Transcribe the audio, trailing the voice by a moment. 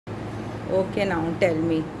Okay, now tell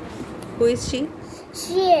me. Who is she?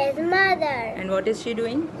 She is mother. And what is she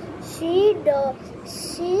doing? She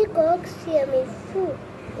cooks yummy food.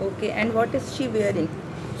 Okay, and what is she wearing?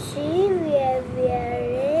 She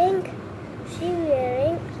wearing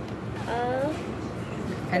a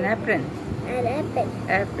An apron. an apple.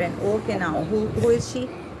 Apron. Okay, now who is she?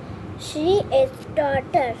 She is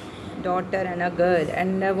daughter. Daughter and a girl.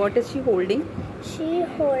 And what is she holding? She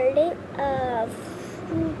holding a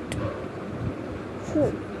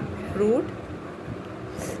fruit Fruit.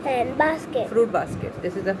 and basket. Fruit basket.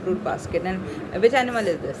 This is a fruit basket. And which animal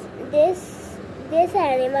is this? This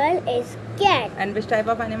animal is cat. And which type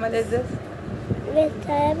of animal is this? This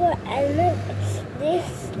type of animal, this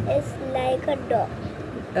is like a dog.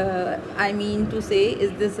 I mean to say,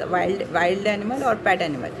 is this a wild animal or pet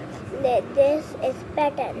animal? This is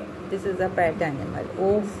pet animal. This is a pet animal.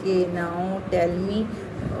 Okay, now tell me,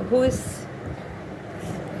 who is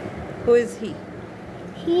he?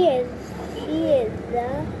 He is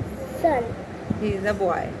the son. He is a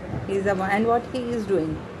boy. He is a boy. And what he is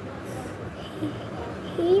doing?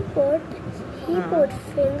 He put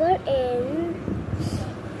finger in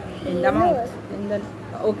the mouth.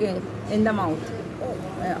 In the mouth.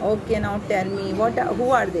 Okay, now tell me, who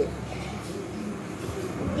are they?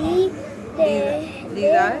 These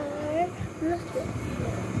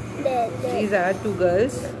are two girls.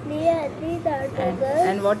 These are two girls.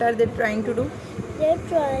 And what are they trying to do? They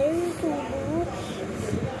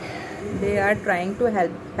are trying to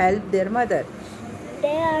help their mother.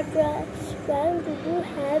 They are trying to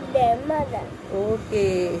help their mother.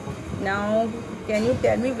 Okay. Now, can you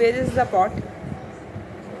tell me where is the pot?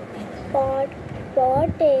 Pot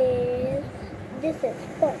is... This is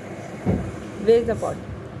pot. Where is the pot?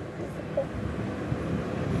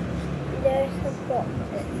 There's a pot.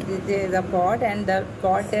 There is a pot, and the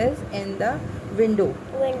pot is in the window.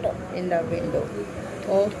 In the window.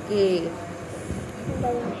 Okay.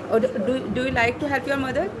 Oh, do you like to help your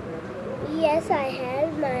mother? Yes, I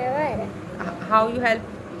help my mother. How you help?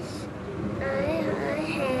 I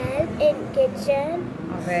help in kitchen.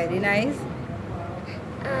 Very nice.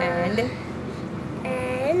 And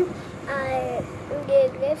I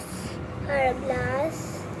give her a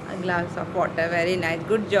glass. A glass of water. Very nice.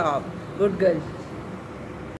 Good job. Good girl.